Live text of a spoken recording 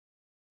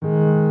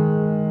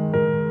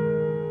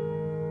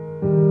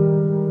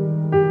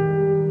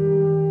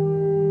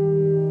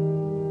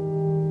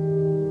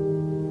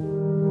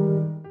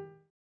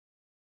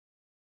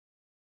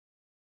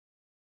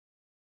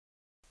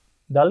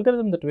The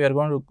algorithm that we are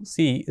going to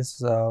see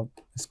is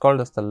called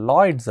as the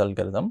Lloyd's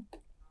algorithm.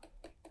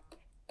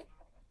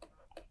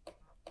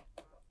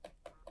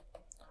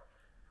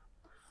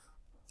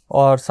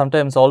 Or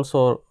sometimes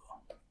also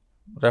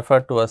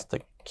referred to as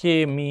the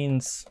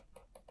k-means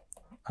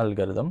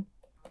algorithm.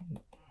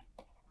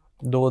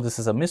 Though this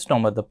is a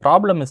misnomer, the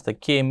problem is the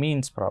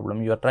k-means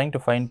problem. You are trying to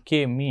find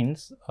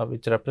k-means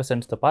which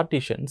represents the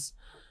partitions,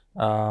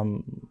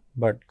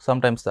 but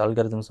sometimes the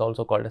algorithm is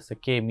also called as the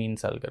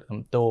k-means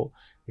algorithm, though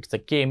it is the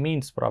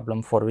k-means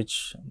problem for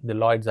which the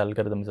Lloyd's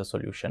algorithm is a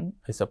solution,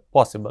 is a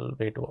possible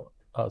way to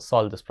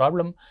solve this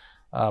problem.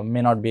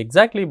 May not be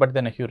exactly, but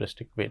then a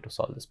heuristic way to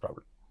solve this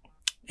problem.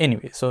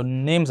 Anyway, so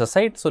names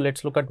aside, so let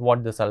us look at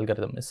what this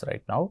algorithm is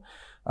right now.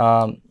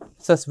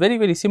 It's a very,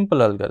 very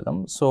simple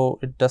algorithm. So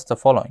it does the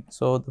following.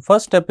 So the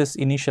first step is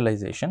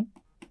initialization.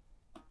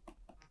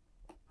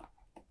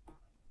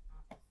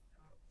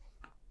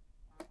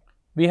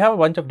 We have a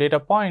bunch of data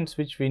points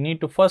which we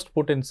need to first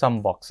put in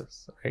some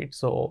boxes, right?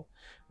 So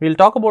we will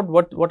talk about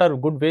what are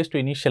good ways to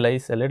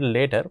initialize a little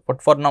later,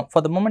 but for now,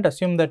 for the moment,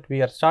 assume that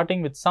we are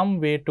starting with some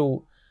way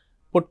to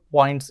put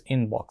points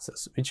in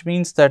boxes, which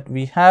means that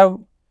we have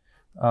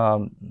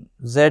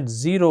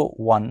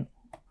z01,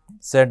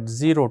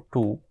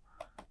 z02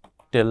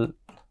 till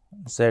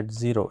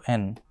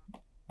z0n,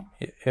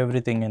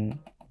 everything in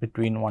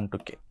between 1 to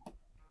k.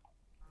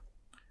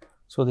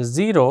 So the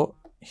 0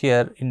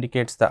 here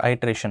indicates the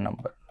iteration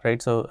number, right?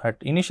 So at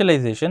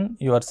initialization,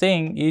 you are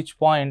saying each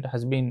point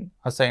has been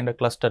assigned a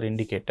cluster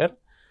indicator,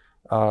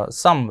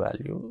 some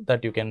value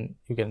that you can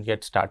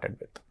get started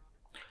with.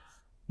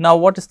 Now,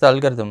 what does the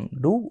algorithm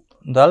do?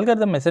 The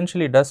algorithm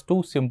essentially does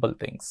two simple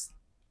things.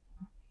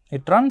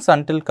 It runs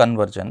until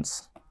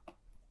convergence,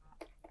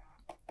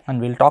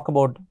 and we will talk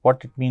about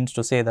what it means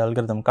to say the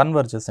algorithm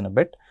converges in a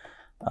bit,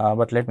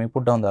 but let me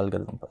put down the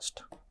algorithm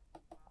first.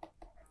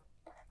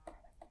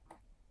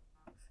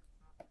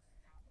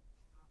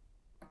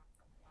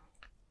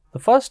 The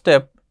first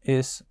step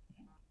is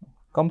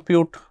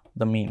compute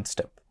the mean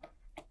step.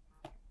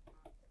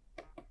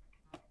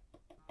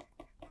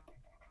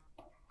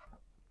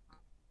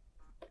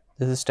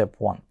 This is step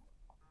 1,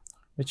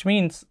 which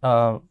means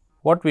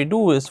what we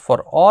do is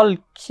for all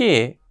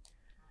k,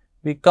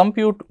 we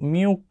compute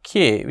mu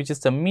k, which is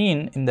the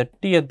mean in the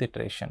tth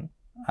iteration,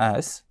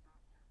 as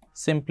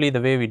simply the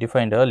way we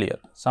defined earlier,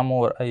 sum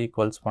over I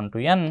equals 1 to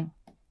n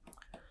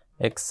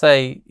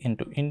xi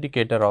into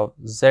indicator of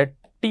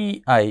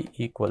zti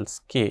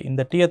equals k. In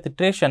the tth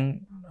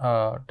iteration,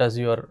 does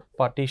your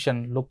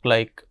partition look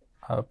like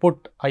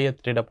put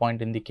ith data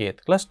point in the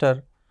kth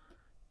cluster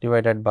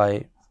divided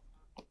by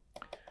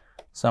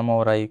sum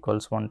over I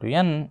equals 1 to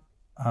n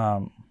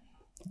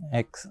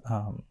x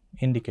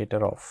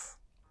indicator of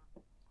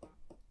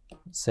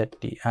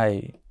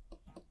zti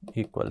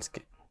equals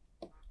k.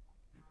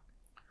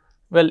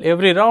 Well,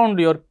 every round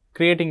you are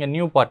creating a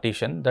new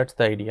partition, that is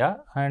the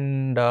idea,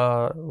 and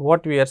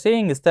what we are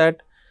saying is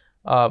that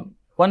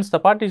once the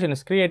partition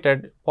is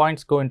created,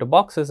 points go into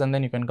boxes and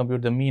then you can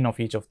compute the mean of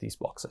each of these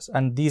boxes,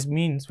 and these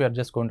means we are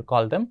just going to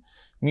call them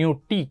mu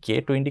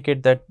tk to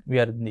indicate that we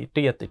are in the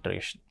tth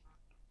iteration.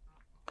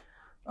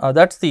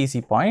 That is the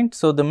easy point.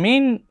 So the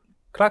main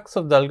crux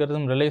of the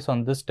algorithm relies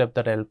on this step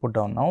that I will put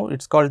down now.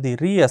 It is called the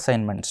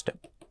reassignment step.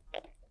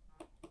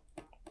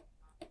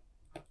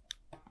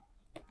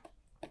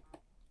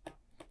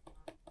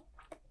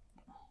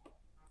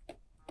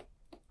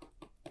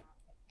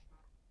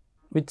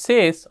 Which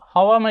says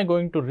how am I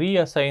going to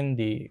reassign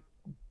the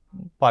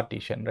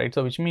partition, right?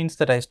 So which means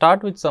that I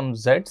start with some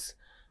z's,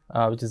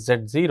 which is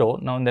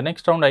z0. Now in the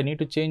next round I need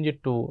to change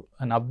it to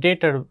an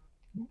updated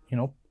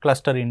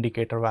cluster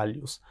indicator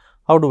values.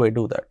 How do I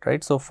do that,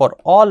 right? So for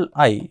all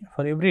I,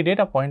 for every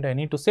data point, I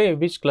need to say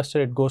which cluster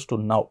it goes to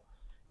now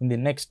in the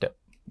next step,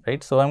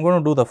 right? So I am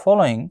going to do the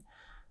following.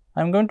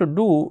 I am going to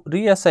do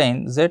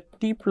reassign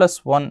zt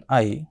plus 1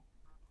 I,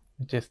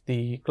 which is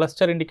the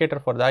cluster indicator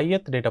for the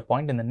ith data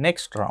point in the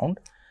next round,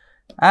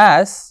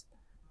 as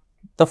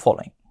the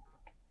following.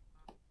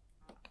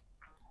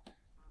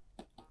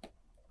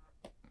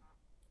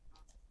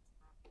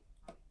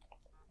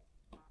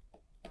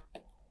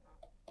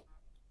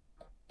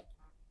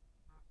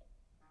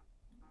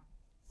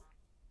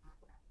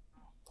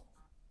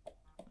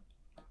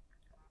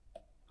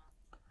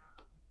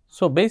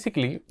 So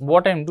basically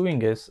what I am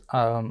doing is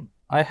I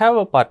have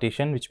a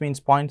partition, which means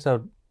points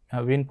have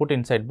been put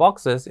inside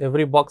boxes.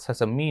 Every box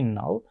has a mean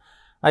now.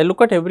 I look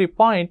at every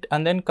point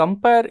and then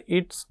compare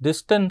its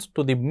distance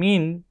to the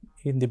mean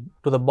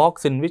to the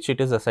box in which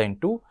it is assigned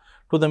to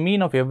the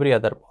mean of every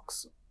other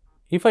box.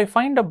 If I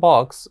find a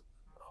box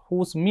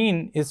whose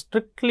mean is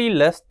strictly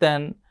less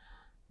than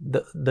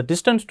the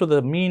distance to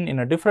the mean in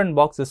a different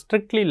box is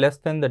strictly less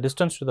than the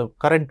distance to the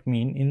current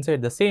mean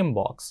inside the same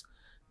box,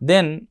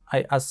 then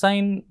I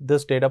assign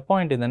this data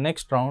point in the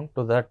next round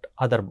to that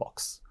other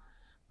box,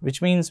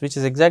 which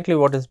is exactly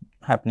what is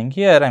happening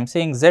here. I am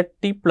saying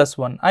zt plus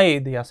 1 I,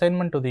 the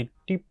assignment to the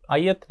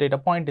ith data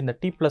point in the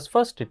t plus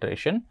first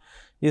iteration,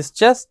 is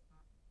just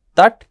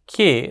that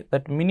k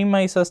that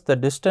minimizes the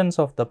distance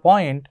of the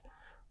point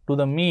to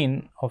the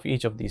mean of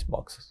each of these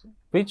boxes.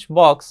 Which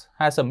box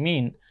has a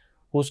mean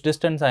whose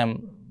distance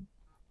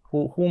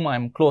whom I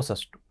am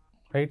closest to,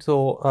 right.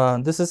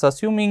 So, this is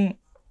assuming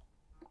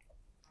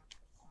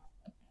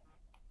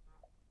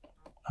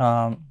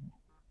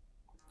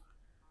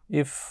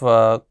if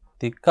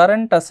the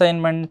current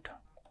assignment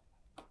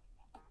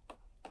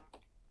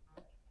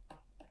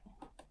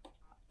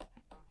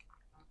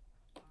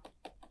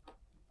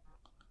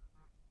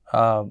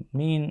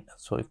mean,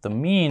 so if the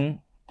mean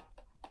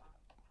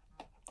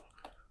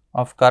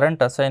of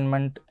current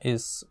assignment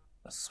is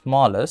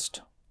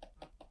smallest,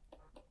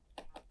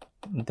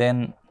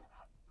 then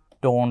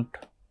don't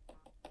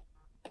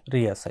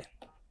reassign.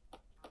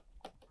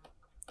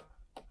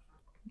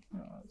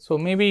 So,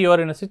 maybe you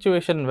are in a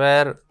situation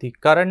where the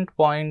current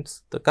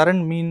points, the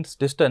current means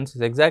distance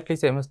is exactly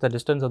same as the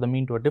distance of the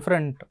mean to a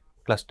different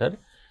cluster.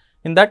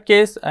 In that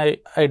case, I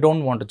do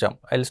not want to jump,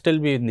 I will still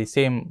be in the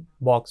same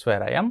box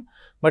where I am.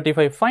 But if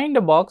I find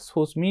a box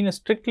whose mean is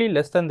strictly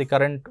less than the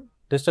current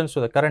distance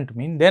to the current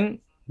mean, then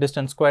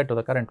distance squared to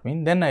the current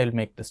mean, then I will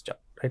make this jump,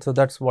 right. So,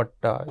 that is what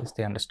is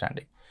the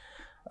understanding.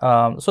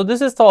 So,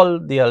 this is all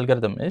the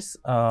algorithm is.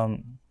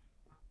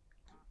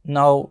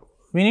 Now,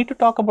 we need to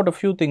talk about a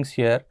few things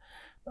here.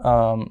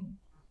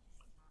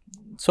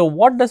 So,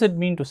 what does it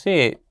mean to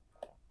say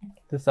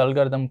this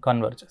algorithm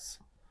converges?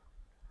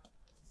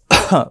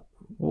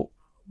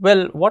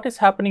 Well, what is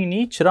happening in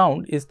each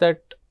round is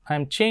that I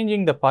am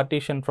changing the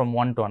partition from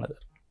one to another.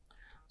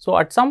 So,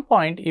 at some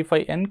point, if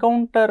I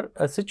encounter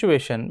a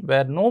situation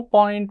where no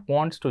point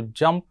wants to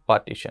jump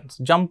partitions,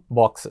 jump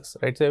boxes,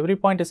 right. So, every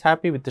point is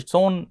happy with its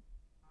own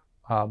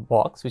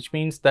box, which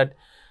means that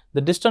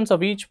the distance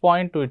of each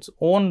point to its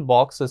own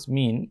box's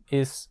mean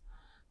is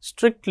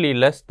strictly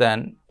less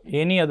than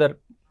any other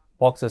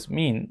box's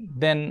mean,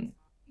 then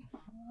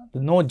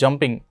no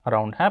jumping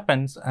around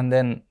happens, and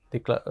then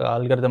the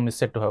algorithm is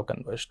said to have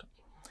converged.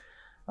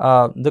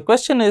 The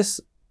question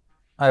is,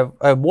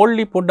 I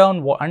boldly put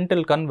down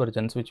until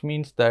convergence, which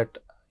means that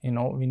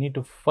we need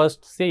to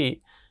first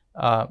see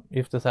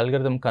if this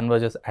algorithm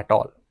converges at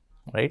all,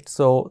 right.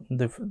 So,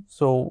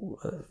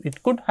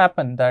 it could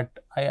happen that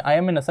I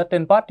am in a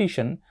certain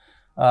partition,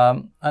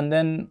 and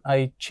then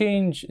I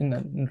change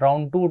in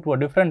round 2 to a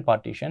different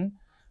partition,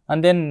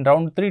 and then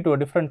round 3 to a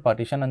different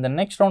partition, and the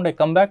next round I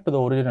come back to the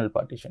original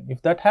partition.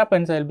 If that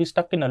happens, I will be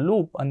stuck in a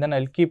loop, and then I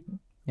will keep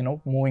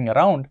moving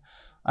around,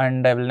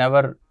 and I will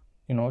never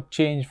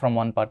change from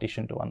one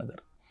partition to another.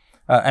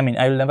 I mean,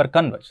 I will never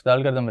converge, the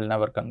algorithm will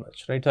never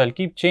converge, right. So, I will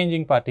keep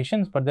changing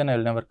partitions, but then I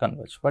will never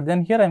converge. But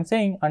then here I am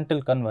saying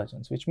until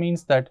convergence, which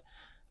means that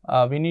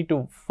we need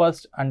to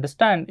first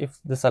understand if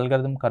this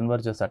algorithm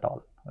converges at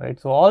all, right.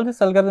 So, all this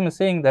algorithm is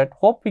saying that,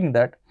 hoping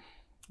that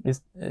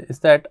is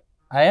that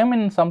I am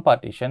in some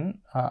partition,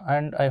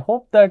 and I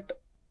hope that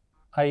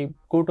I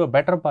go to a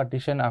better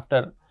partition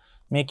after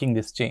making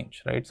this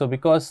change, right. So,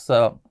 because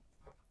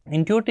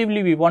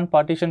intuitively we want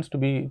partitions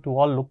to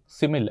all look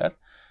similar.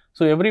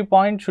 So, every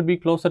point should be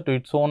closer to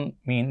its own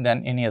mean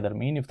than any other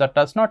mean. If that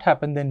does not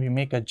happen, then we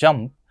make a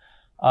jump,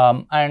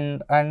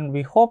 and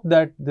we hope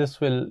that this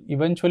will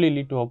eventually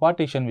lead to a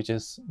partition which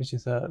is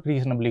a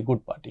reasonably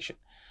good partition.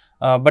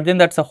 But then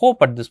that is a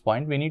hope at this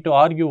point. We need to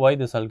argue why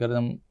this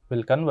algorithm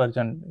will converge,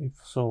 and if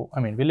so, I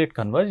mean, will it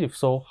converge? If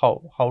so,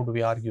 how do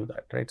we argue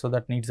that, right? So,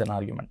 that needs an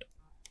argument.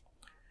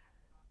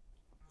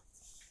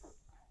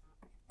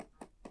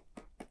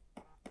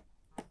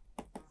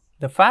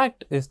 The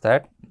fact is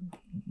that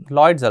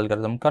Lloyd's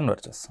algorithm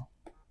converges.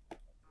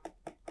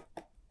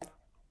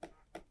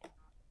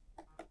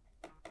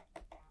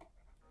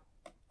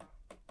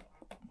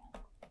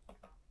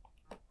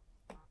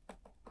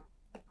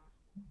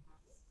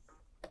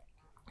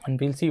 And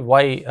we will see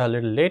why a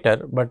little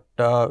later, but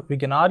we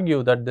can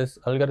argue that this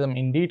algorithm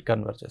indeed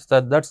converges.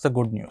 That is the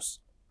good news.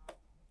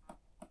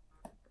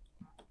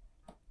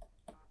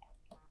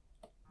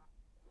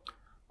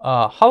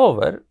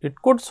 However,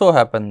 it could so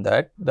happen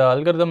that the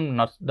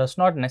algorithm does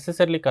not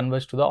necessarily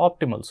converge to the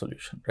optimal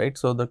solution, right.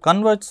 So, the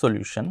converged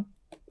solution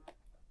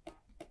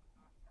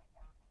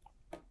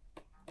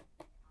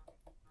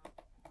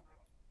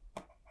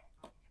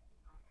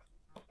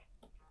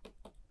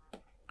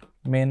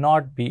may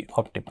not be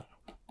optimal,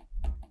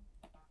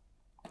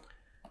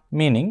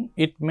 meaning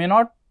it may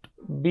not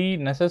be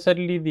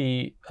necessarily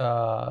the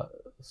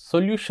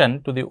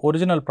solution to the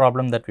original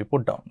problem that we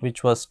put down,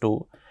 which was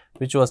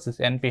this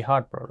NP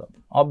hard problem.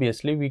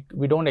 Obviously,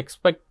 we do not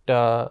expect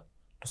to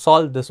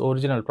solve this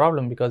original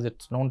problem because it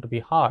is known to be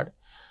hard.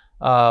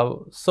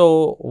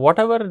 So,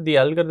 whatever the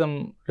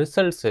algorithm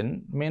results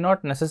in may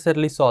not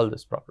necessarily solve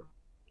this problem,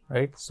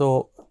 right.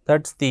 So,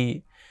 that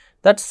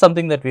is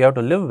something that we have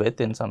to live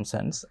with in some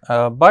sense,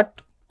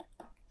 but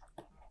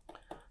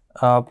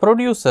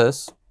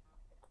produces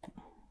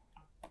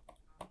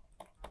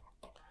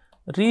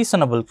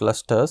reasonable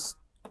clusters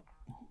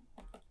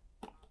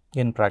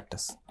in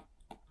practice.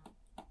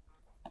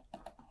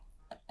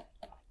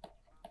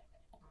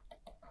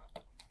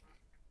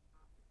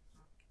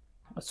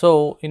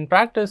 So, in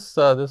practice,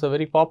 this is a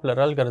very popular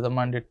algorithm,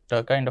 and it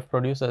kind of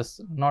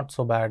produces not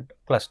so bad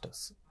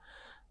clusters.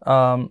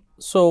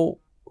 So,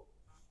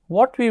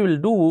 what we will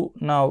do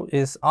now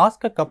is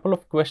ask a couple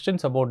of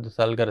questions about this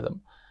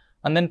algorithm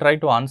and then try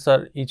to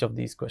answer each of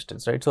these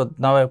questions, right. So,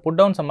 now I put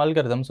down some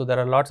algorithms. So, there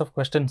are lots of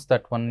questions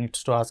that one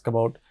needs to ask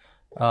about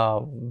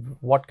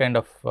what kind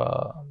of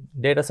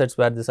data sets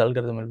where this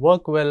algorithm will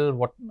work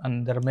well,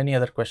 and there are many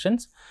other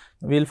questions.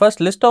 We will first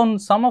list down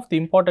some of the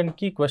important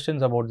key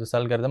questions about this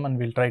algorithm and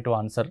we will try to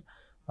answer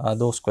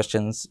those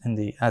questions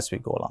as we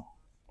go along.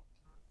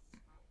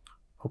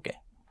 Okay.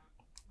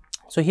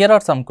 So, here are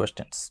some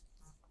questions.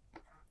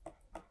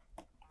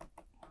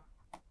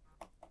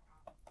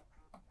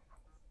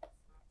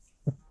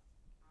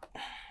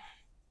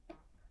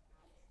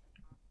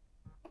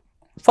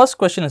 First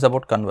question is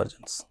about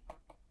convergence.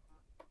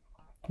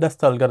 Does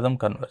the algorithm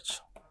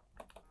converge?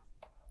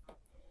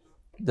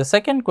 The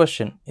second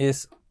question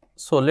is,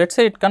 so let us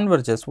say it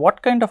converges,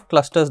 what kind of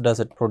clusters does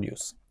it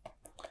produce?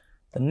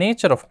 The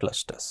nature of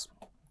clusters.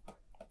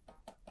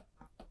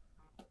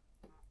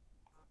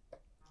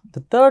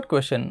 The third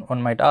question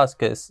one might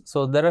ask is,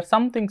 so there are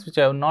some things which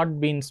have not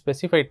been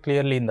specified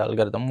clearly in the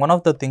algorithm. One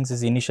of the things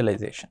is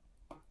initialization.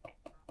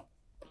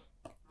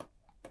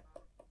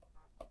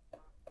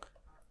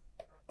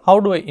 How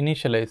do I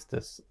initialize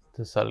this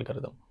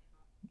algorithm?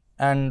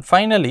 And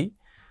finally,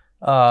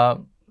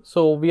 so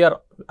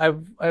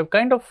I've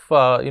kind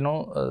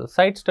of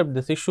sidestepped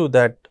this issue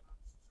that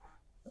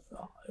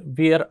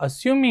we are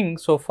assuming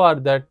so far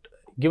that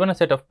given a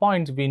set of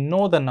points, we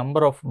know the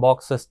number of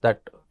boxes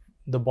that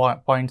the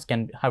points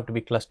can have to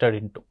be clustered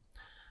into.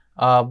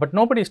 But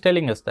nobody is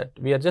telling us that.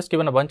 We are just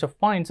given a bunch of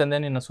points and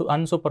then in a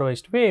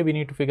unsupervised way, we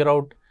need to figure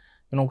out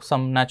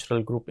some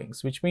natural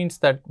groupings, which means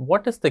that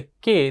what is the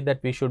k that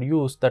we should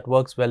use that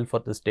works well for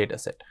this data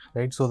set,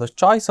 right. So, the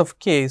choice of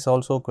k is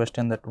also a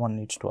question that one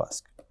needs to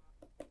ask.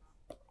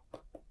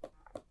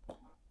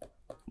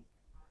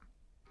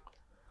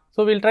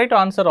 So, we will try to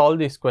answer all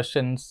these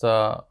questions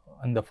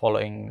in the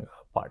following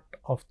part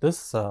of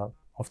this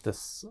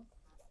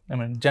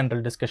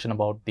general discussion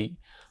about the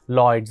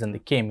Lloyd's and the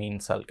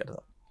k-means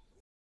algorithm.